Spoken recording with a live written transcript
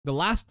The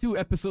last two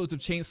episodes of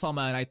Chainsaw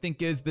Man, I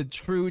think, is the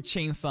true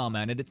Chainsaw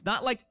Man. And it's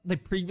not like the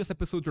previous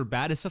episodes were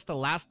bad. It's just the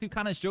last two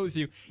kind of shows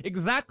you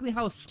exactly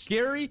how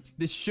scary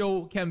this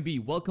show can be.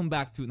 Welcome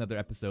back to another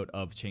episode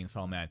of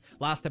Chainsaw Man.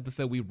 Last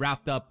episode, we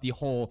wrapped up the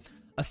whole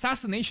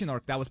assassination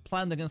arc that was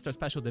planned against our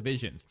special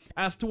divisions.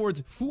 As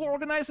towards who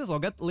organizes, I'll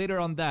get later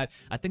on that.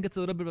 I think it's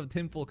a little bit of a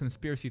tinfoil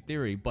conspiracy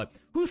theory, but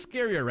who's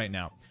scarier right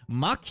now?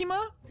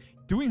 Makima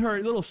doing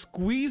her little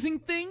squeezing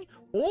thing,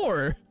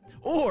 or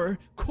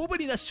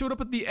Kobeni that showed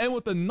up at the end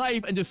with the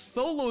knife and just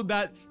soloed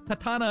that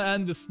katana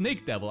and the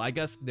snake devil. I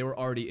guess they were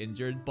already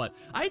injured, but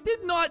I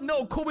did not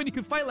know Kobeni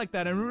could fight like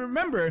that. And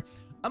remember,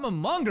 I'm a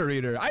manga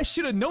reader. I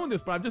should have known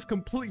this, but I've just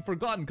completely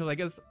forgotten because I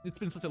guess it's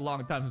been such a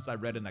long time since I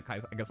read it, and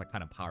I guess I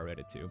kind of power read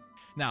it too.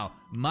 Now,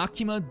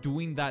 Makima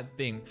doing that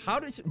thing.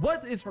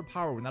 What is her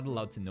power? We're not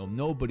allowed to know.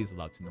 Nobody's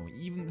allowed to know.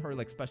 Even her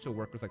like special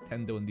workers like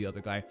Tendo and the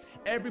other guy.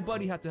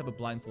 Everybody had to have a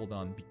blindfold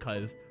on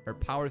because her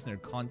powers and her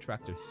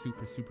contracts are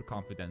super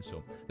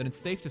confidential. Then it's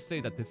safe to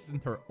say that this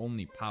isn't her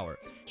only power.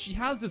 She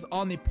has this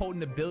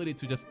omnipotent ability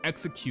to just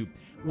execute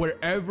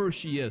wherever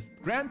she is.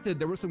 Granted,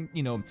 there were some,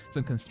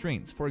 some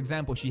constraints. For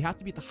example, she had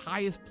to be at the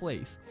highest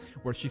place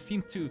where she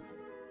seemed to,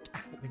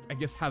 I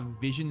guess, have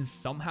visions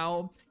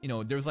somehow.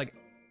 There's like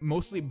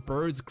mostly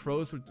birds,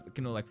 crows would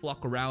like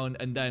flock around,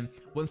 and then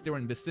once they were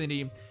in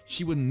vicinity,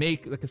 she would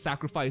make like a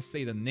sacrifice,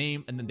 say the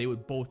name, and then they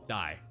would both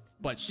die.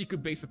 But she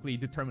could basically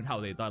determine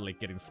how they died, like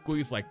getting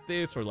squeezed like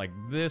this or like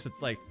this.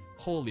 It's like,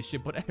 holy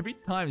shit. But every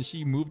time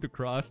she moved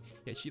across,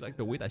 yeah, she like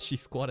the way that she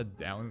squatted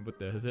down with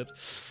the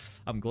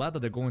hips. I'm glad that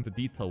they're going into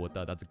detail with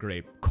that. That's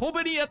great.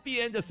 Kobeni at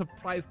the end just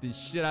surprised the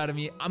shit out of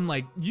me. I'm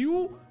like,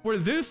 you were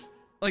this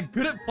like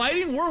good at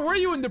fighting? Where were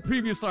you in the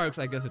previous arcs?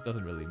 I guess it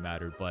doesn't really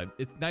matter, but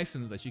it's nice to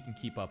know that she can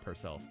keep up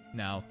herself.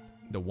 Now,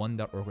 the one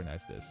that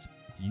organized this,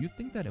 do you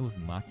think that it was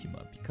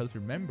Makima? Because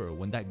remember,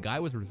 when that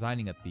guy was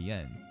resigning at the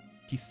end,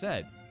 he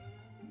said,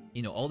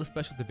 all the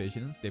special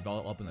divisions, they've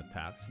all up in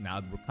attacks. Now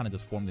we're kind of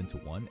just formed into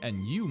one.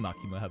 And you,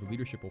 Makima, have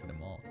leadership over them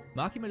all.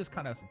 Makima just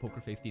kind of has a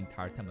poker face the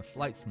entire time, a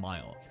slight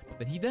smile. But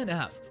then he then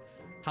asks,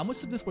 how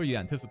much of this were you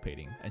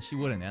anticipating? And she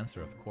wouldn't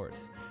answer, of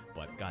course.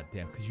 But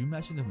goddamn, could you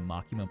imagine if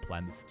Makima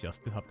planned this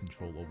just to have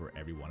control over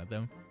every one of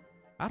them?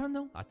 I don't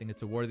know. I think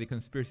it's a worthy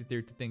conspiracy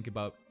theory to think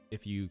about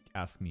if you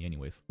ask me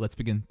anyways. Let's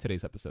begin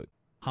today's episode.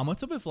 How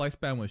much of his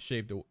lifespan was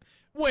shaved away?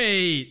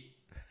 Wait!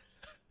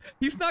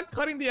 He's not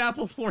cutting the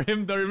apples for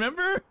him though,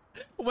 remember?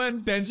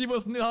 When Denji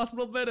was in the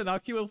hospital bed and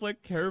Aki was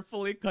like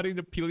carefully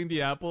peeling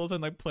the apples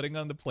and like putting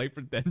on the plate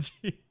for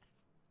Denji.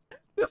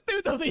 This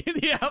dude doesn't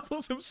eat the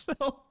apples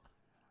himself.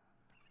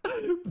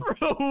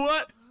 Bro,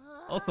 what?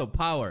 Also,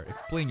 power.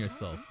 Explain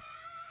yourself.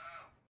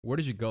 Where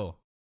did you go?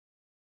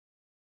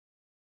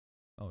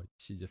 Oh,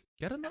 she just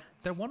get another.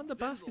 They're one in the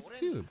basket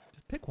too.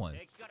 Just pick one.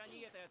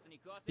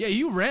 Yeah,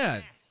 you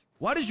ran.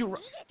 Why did you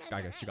run?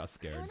 I guess she got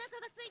scared.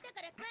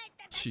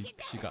 She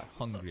got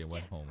hungry and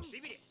went home.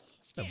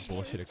 It's a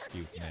bullshit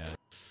excuse, man.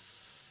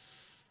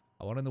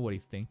 I want to know what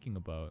he's thinking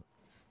about.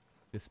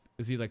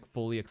 Is he like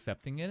fully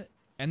accepting it?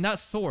 And that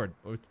sword,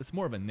 or it's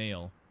more of a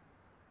nail.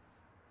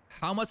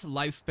 How much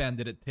lifespan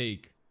did it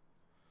take?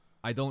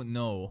 I don't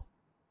know.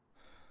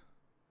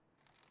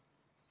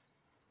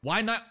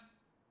 Why not?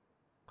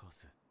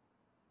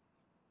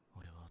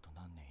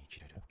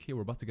 Okay,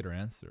 we're about to get our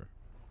answer.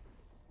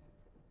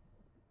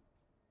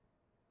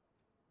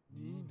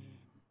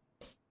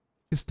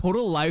 His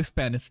total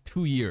lifespan is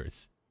 2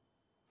 years.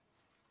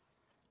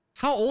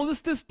 How old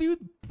is this dude?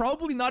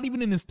 Probably not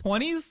even in his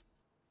 20s?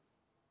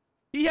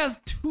 He has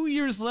 2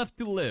 years left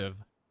to live.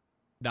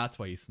 That's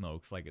why he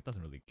smokes. Like, it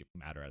doesn't really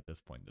matter at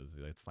this point, does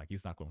it? It's like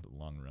he's not going for the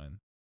long run.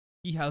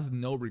 He has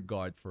no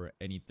regard for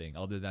anything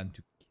other than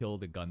to kill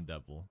the gun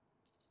devil.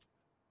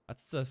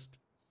 That's just...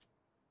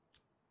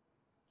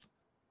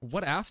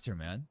 What after,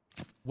 man?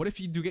 What if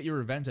you do get your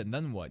revenge and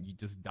then what? You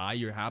just die,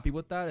 you're happy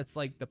with that? It's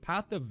like the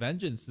path of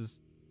vengeance is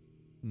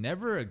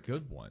never a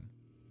good one.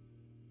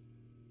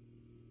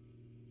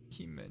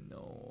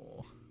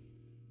 Himeno.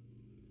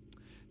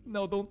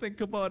 No, don't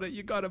think about it.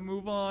 You gotta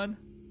move on.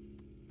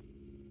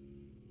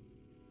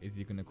 Is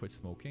he gonna quit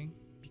smoking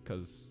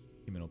because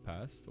Himeno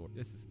passed? Or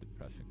this is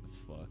depressing as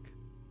fuck.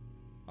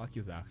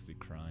 Aki's actually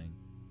crying.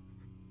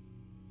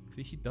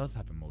 See, he does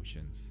have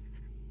emotions.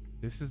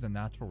 This is the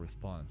natural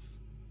response.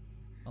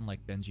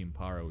 Unlike Denji and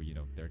Paro,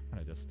 they're kind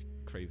of just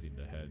crazy in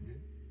the head.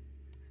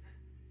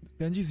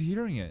 Denji's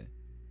hearing it.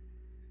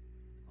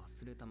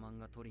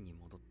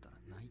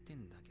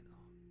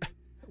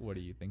 What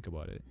do you think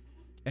about it?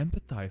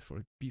 Empathize for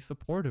it. Be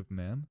supportive,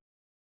 man.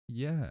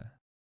 Yeah.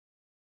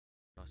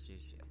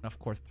 And of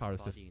course, Paro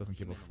just doesn't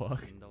give a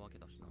fuck.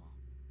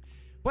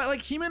 But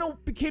like, Himeno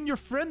became your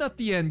friend at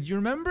the end. You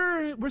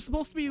remember? We're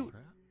supposed to be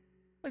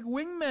like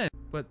wingmen.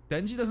 But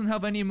Denji doesn't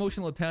have any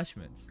emotional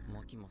attachments.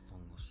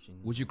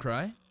 Would you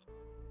cry?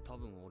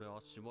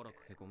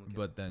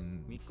 But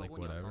then it's like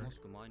whatever.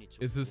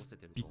 Is this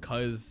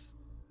because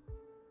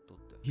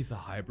he's a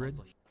hybrid?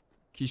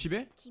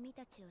 Kishibe?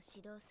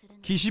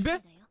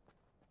 Kishibe?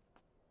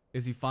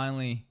 Is he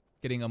finally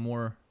getting a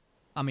more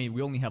I mean,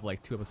 we only have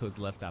like 2 episodes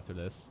left after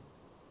this.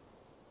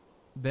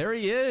 There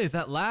he is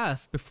at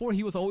last. Before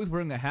he was always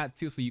wearing a hat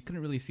too, so you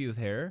couldn't really see his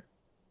hair.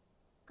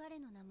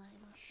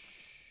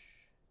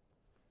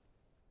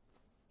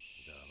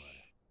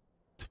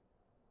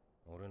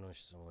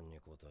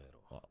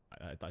 Well,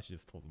 I thought she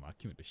just told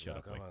Makima to shut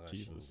up, like,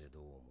 Jesus.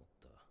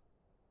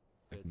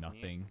 Like,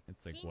 nothing.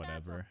 It's like,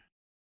 whatever.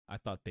 I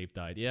thought Dave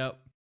died. Yep.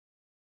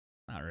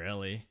 Not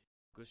really.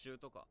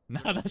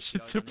 Nah, that's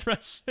just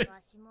depressing.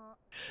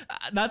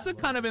 That's a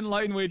kind of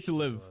enlightened way to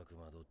live.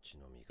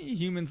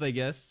 Humans, I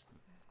guess.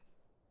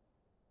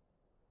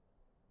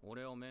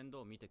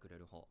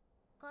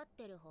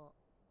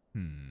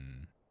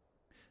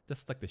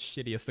 Just like the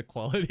shittiest of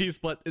qualities,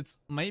 but it's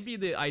maybe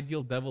the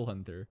ideal devil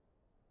hunter.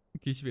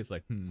 Kishibe's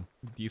like,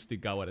 these two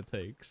got what it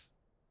takes.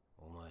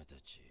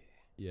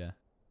 Yeah.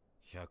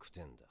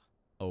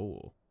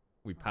 Oh,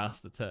 we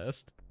passed the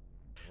test.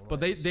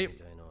 But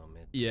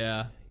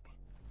yeah.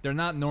 They're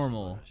not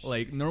normal.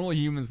 Like, normal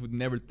humans would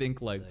never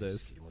think like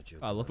this.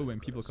 I love it when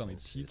people call me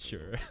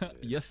teacher.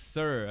 Yes,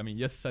 sir. I mean,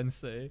 yes,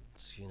 sensei.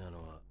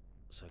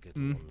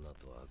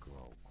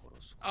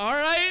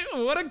 Alright,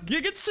 what a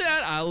giga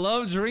chat. I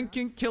love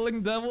drinking,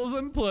 killing devils,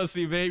 and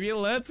pussy, baby.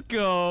 Let's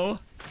go.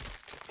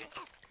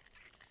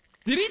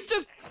 Did he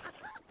just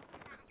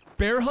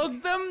bear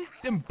hug them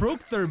and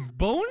broke their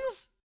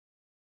bones?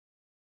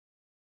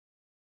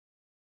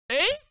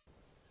 Eh?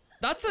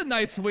 That's a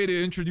nice way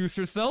to introduce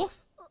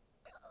yourself.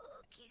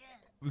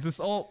 Was this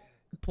all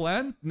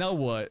planned? Now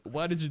what?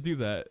 Why did you do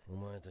that?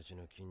 What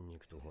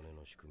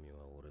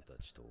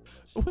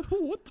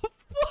the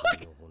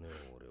fuck?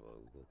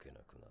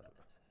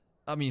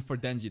 I mean, for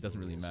Denji, it doesn't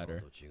really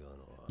matter.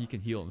 He can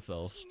heal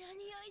himself.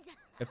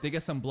 If they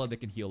get some blood, they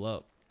can heal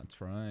up. That's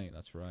right,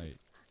 that's right.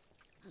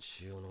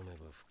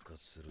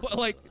 But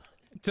like,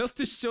 just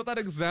to show that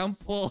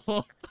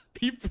example,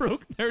 he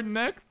broke their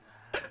neck.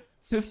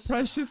 His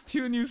precious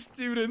 2 new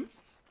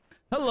students.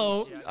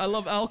 Hello, I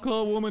love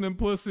alcohol, woman, and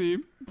pussy.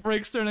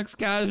 Breaks their necks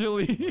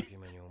casually.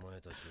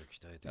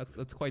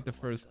 That's quite the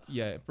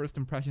first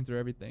impression through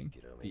everything.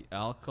 The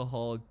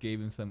alcohol gave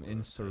him some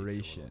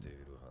inspiration.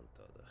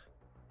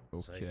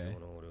 Okay.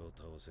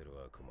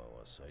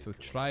 So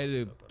try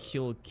to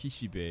kill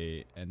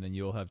Kishibe, and then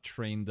you'll have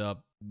trained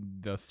up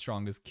the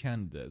strongest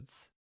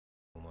candidates.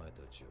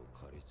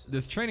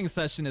 This training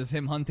session is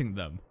him hunting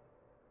them.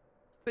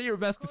 Say your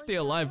best to stay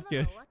alive,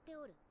 kid.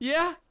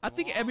 Yeah, I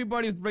think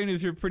everybody's brain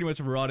is here pretty much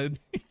rotted.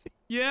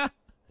 Yeah.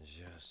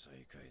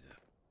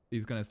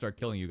 He's gonna start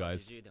killing you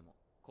guys.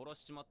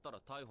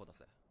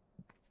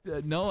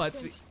 No, I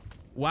think...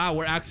 Wow,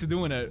 we're actually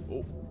doing it.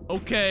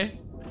 Okay.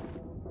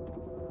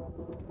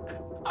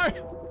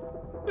 Alright.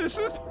 This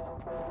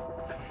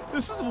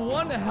is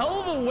one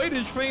hell of a way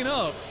to train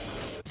up.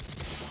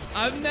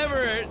 I've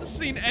never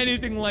seen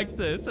anything like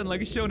this in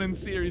like a shonen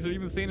series or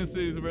even seinen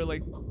series where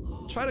like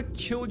try to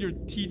kill your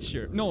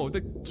teacher. No,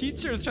 the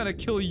teacher is trying to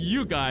kill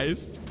you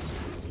guys.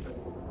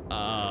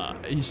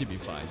 He should be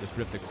fine. Just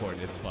rip the cord,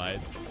 it's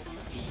fine.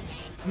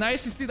 It's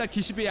nice to see that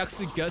Kishibe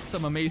actually gets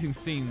some amazing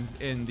scenes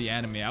in the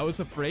anime. I was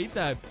afraid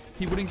that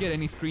he wouldn't get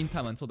any screen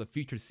time until the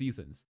future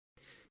seasons.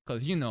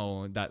 Cause you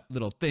know, that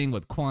little thing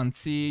with Quan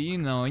Chi, you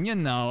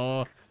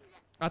know.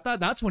 I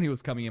thought that's when he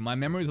was coming in. My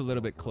memory is a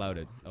little bit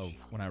clouded of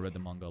when I read the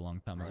manga a long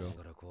time ago.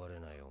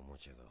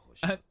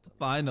 And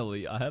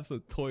finally, I have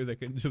some toys I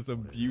can just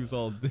abuse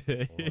all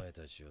day.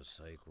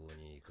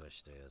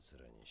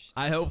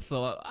 I hope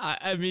so.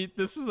 I mean,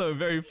 this is a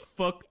very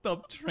fucked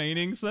up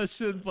training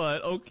session,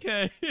 but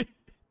okay.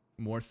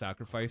 More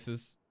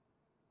sacrifices.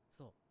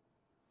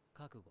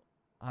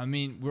 I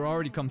mean, we're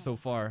already come so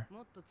far.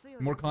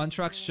 More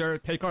contracts, sure.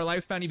 Take our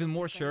lifespan even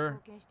more,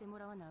 sure.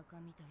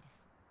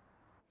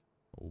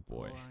 Oh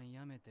boy.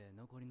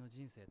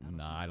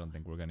 Nah, I don't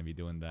think we're gonna be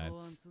doing that.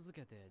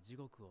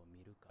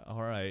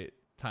 Alright,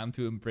 time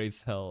to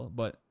embrace hell.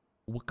 But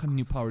what kind of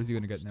new powers are you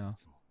gonna get now?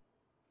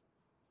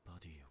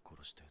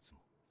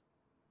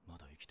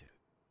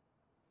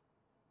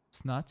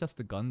 It's not just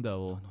the gun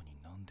devil.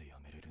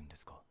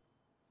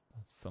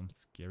 Some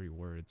scary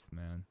words,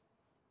 man.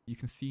 You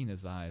can see in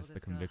his eyes the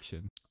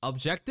conviction.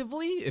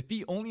 Objectively, if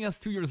he only has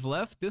 2 years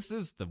left, this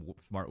is the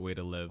smart way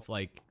to live.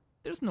 Like,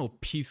 there's no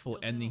peaceful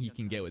ending he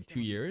can get with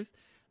 2 years.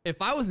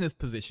 If I was in his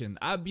position,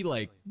 I'd be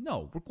like,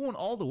 no, we're going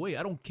all the way.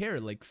 I don't care.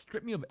 Like,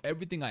 strip me of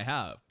everything I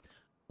have.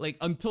 Like,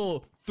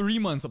 until 3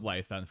 months of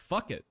life, and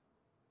fuck it.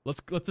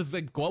 Let's just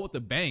like go out with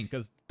the bang,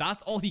 because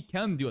that's all he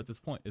can do at this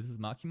point. Is this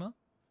Makima?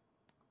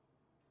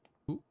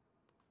 Who?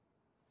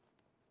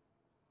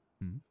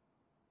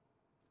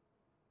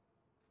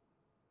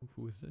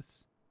 Who is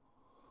this?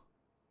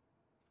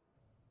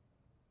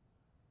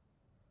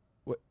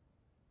 What?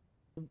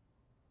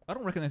 I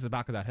don't recognize the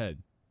back of that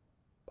head.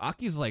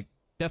 Aki's like,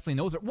 definitely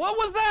knows it. What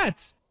was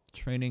that?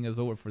 Training is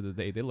over for the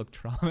day. They look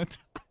traumatized.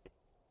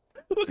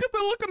 Look at the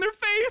look on their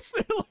face.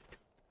 They're like,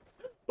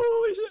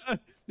 holy shit.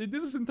 They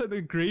did this inside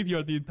the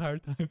graveyard the entire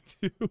time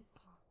too.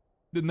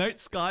 The night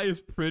sky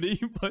is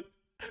pretty, but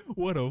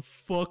what a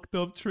fucked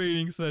up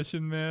training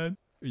session, man.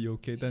 Are you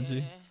okay,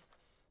 Denji?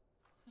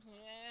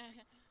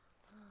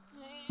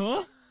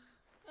 Huh?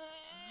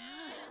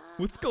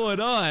 What's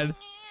going on?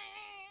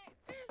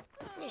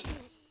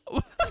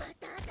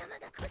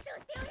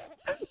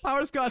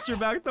 Power's got your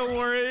back, don't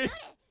worry.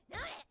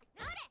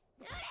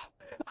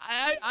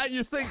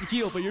 You're saying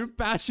heal, but you're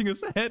bashing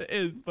his head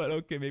in. But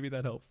okay, maybe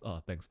that helps. Oh,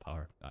 thanks,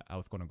 Power. I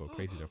was gonna go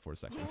crazy there for a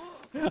second.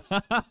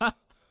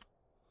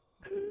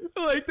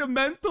 Like, the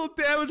mental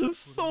damage is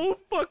so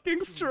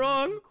fucking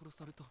strong.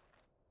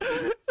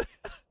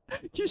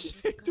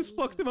 Kishibe just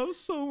fucked him up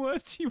so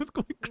much. He was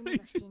going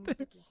crazy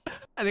there.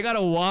 And they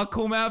gotta walk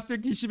home after.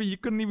 Kishibe, you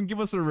couldn't even give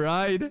us a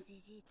ride.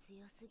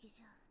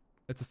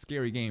 It's a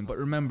scary game, but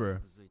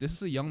remember, this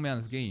is a young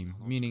man's game,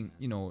 meaning,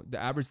 you know, the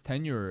average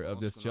tenure of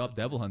this job,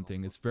 devil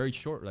hunting, is very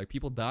short. Like,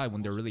 people die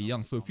when they're really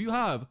young. So if you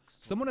have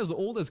someone as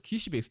old as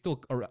Kishibe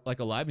still like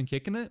alive and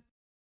kicking it,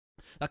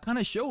 that kind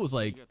of shows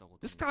like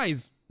this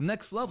guy's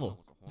next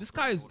level. This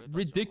guy is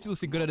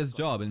ridiculously good at his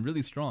job and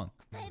really strong.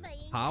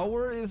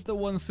 Power is the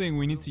one saying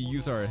we need to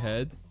use our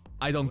head.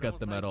 I don't get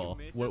them at all.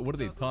 What are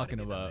they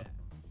talking about?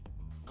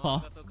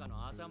 Huh?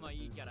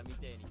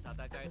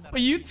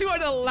 But you two are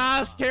the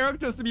last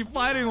characters to be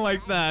fighting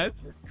like that.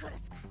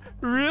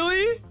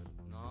 Really?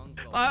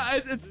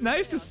 It's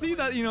nice to see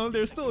that, you know,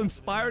 they're still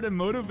inspired and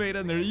motivated,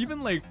 and they're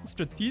even like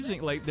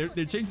strategic, like they're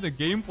changing the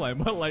game plan.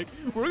 But like,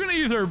 we're gonna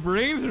use our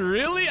brains,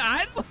 really?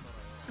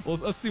 Well,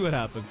 let's see what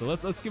happens. So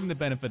let's give him the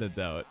benefit of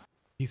the doubt.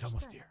 He's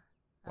almost here.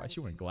 Why is she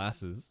wearing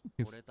glasses?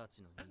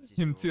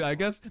 Him too, I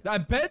guess. I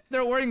bet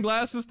they're wearing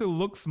glasses to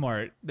look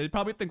smart. They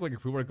probably think like,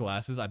 if we wear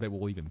glasses, I bet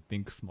we'll even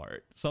think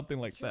smart. Something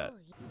like that.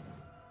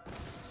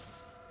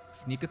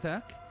 Sneak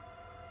attack?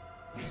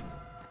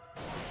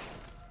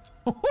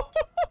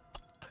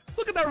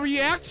 Look at that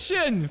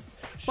reaction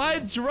by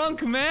a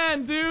drunk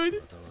man,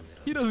 dude.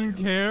 He doesn't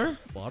care.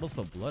 Bottles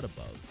of blood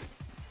above.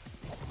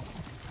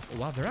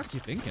 Oh, wow, they're actually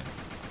thinking.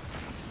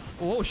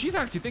 Whoa, she's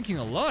actually thinking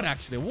a lot,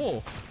 actually.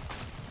 Whoa.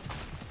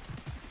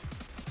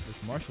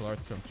 This martial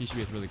arts from Kishibe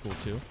is really cool,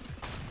 too.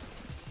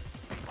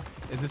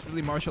 Is this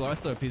really martial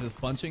arts, though, if he's just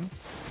punching?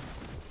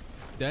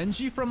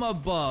 Denji from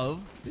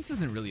above. This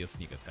isn't really a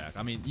sneak attack.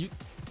 I mean,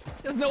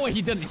 there's no way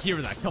he didn't hear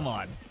that. Come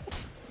on.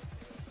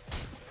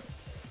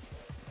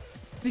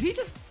 Did he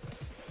just...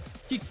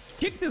 He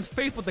kicked his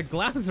face, but the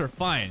glasses are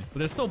fine. But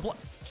they're still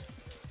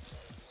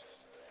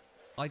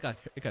Oh, it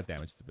got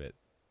damaged a bit.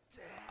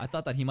 I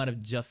thought that he might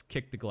have just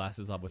kicked the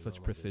glasses off with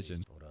such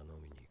precision.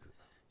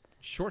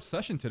 Short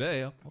session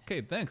today. Okay,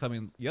 thanks. I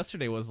mean,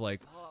 yesterday was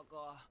like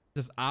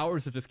just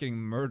hours of just getting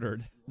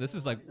murdered. This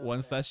is like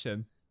one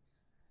session.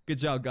 Good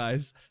job,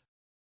 guys.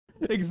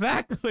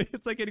 Exactly.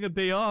 It's like getting a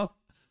day off.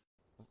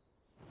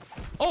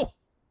 Oh!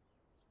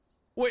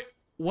 Wait,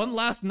 one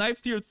last knife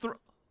to your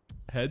throat.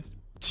 Head?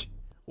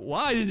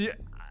 Why did you...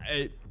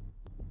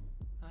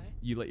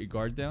 You let your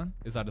guard down?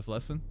 Is that his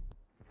lesson?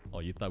 Oh,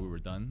 you thought we were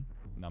done?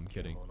 No, I'm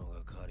kidding.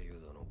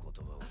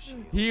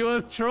 He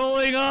was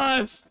trolling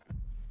us!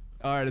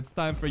 Alright, it's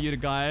time for you to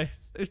die.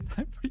 It's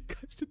time for you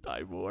guys to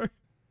die more.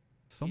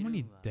 So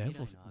many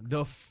devils.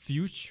 The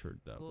future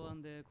devil.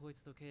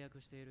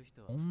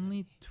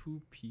 Only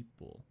 2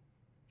 people.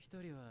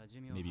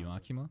 Maybe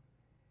Makima?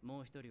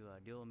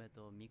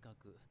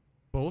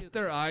 Both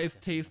their eyes,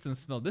 taste, and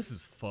smell. This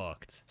is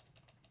fucked.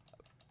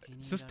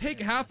 Just take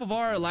half of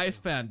our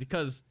lifespan,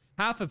 because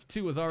half of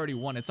 2 is already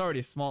 1. It's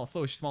already small,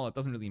 so small it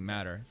doesn't really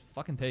matter.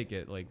 Fucking take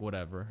it, like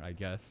whatever, I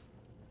guess.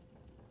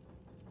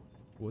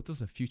 What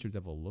does a future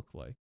devil look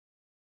like?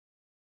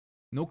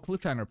 No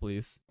cliffhanger,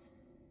 please.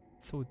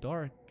 It's so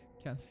dark.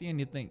 Can't see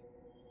anything.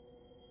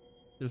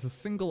 There's a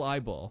single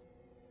eyeball.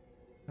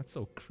 That's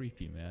so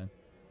creepy, man.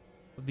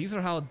 But these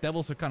are how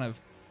devils are kind of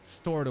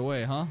stored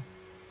away, huh?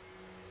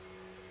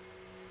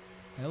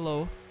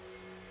 Hello.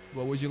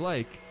 What would you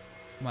like?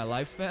 My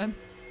lifespan?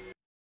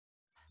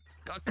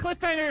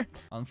 Cliffhanger!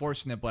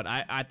 Unfortunate, but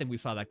I think we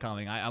saw that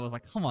coming. I was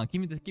like, come on,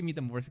 give me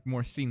the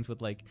more scenes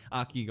with like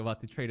Aki about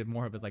to trade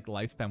more of his like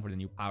lifespan for the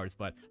new powers.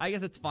 But I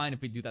guess it's fine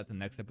if we do that the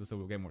next episode.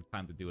 We'll get more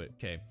time to do it.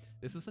 Okay,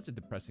 this is such a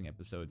depressing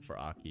episode for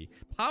Aki.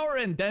 Power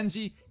and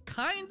Denji,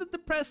 kind of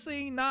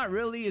depressing, not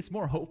really. It's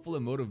more hopeful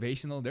and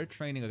motivational. They're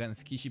training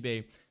against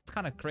Kishibe. It's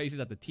kind of crazy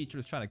that the teacher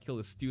is trying to kill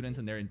the students,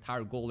 and their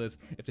entire goal is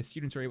if the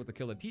students are able to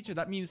kill the teacher,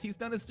 that means he's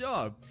done his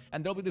job,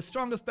 and they'll be the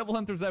strongest devil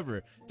hunters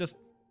ever. Just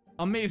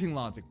amazing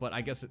logic, but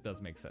I guess it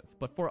does make sense.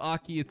 But for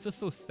Aki, it's just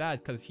so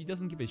sad because he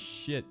doesn't give a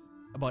shit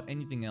about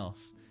anything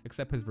else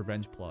except his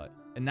revenge plot.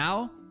 And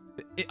now,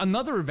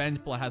 another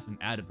revenge plot has been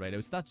added, right?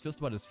 It's not just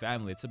about his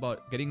family, it's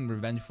about getting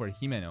revenge for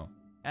Himeno.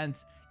 And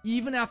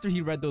even after he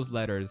read those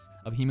letters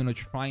of Himeno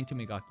trying to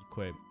make Aki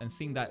quit, and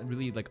seeing that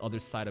really like other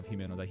side of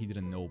Himeno that he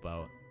didn't know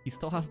about, he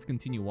still has to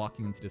continue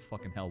walking into this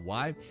fucking hell.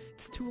 Why?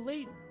 It's too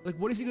late. Like,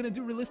 what is he gonna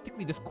do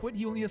realistically? Just quit?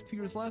 He only has 2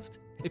 years left.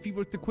 If he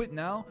were to quit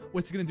now,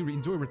 what's he gonna do?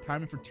 Enjoy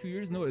retirement for 2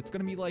 years? No, it's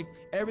gonna be like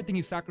everything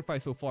he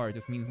sacrificed so far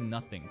just means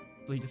nothing.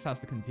 So he just has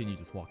to continue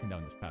just walking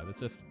down this path.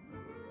 It's just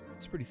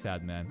It's pretty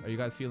sad, man. Are you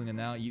guys feeling it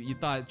now? You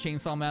thought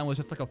Chainsaw Man was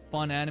just like a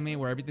fun anime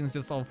where everything's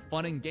just all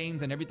fun and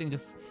games and everything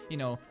just, you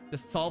know,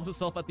 just solves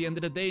itself at the end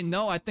of the day?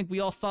 No, I think we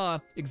all saw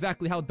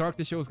exactly how dark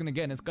the show is gonna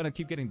get, and it's gonna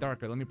keep getting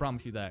darker. Let me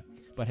promise you that.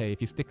 But hey,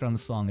 if you stick around the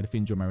song and if you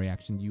enjoy my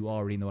reaction, you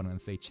already know what I'm gonna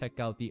say. Check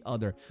out the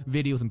other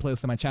videos and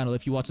playlists on my channel.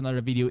 If you watch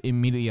another video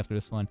immediately after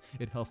this one,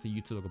 it helps the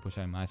YouTube go push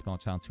out my channel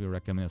to be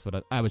recommended so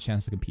that I have a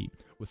chance to compete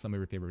with some of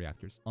your favorite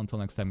reactors. Until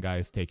next time,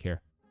 guys, take care.